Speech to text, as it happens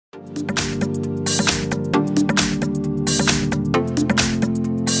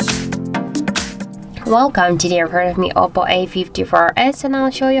Welcome, today in front of me OPPO A54s, and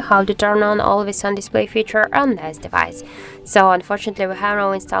I'll show you how to turn on always on display feature on this device. So unfortunately we have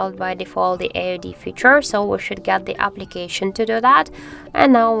now installed by default the AOD feature, so we should get the application to do that.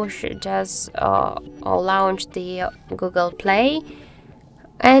 And now we should just launch the Google Play,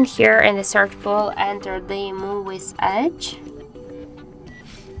 and here in the search pool enter the Muviz Edge.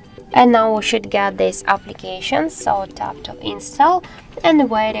 And now we should get this application, so tap to install and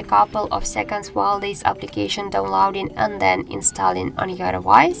wait a couple of seconds while this application downloading and then installing on your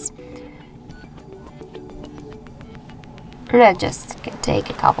device. That just can take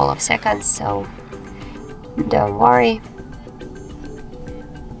a couple of seconds, so don't worry.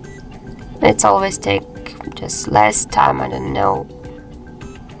 It's always take just less time, I don't know.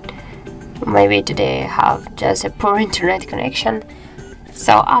 Maybe today I have just a poor internet connection.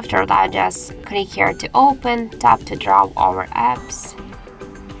 So after that, just click here to open, tap to drop over apps,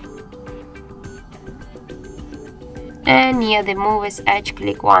 and near the Muviz Edge,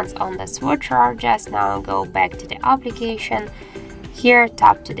 click once on the switcher. Just now go back to the application. Here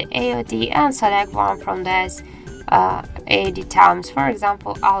tap to the AOD and select one from this AOD terms. For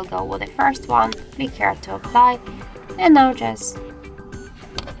example, I'll go with the first one. Click here to apply, and now just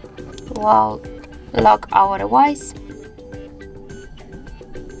lock our device.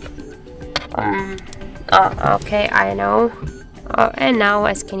 Okay, I know. And now,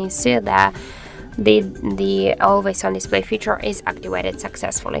 as can you see that the always on display feature is activated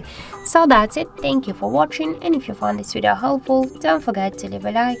successfully. So that's it. Thank you for watching, and if you found this video helpful, don't forget to leave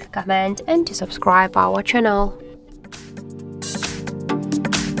a like, comment and to subscribe our channel.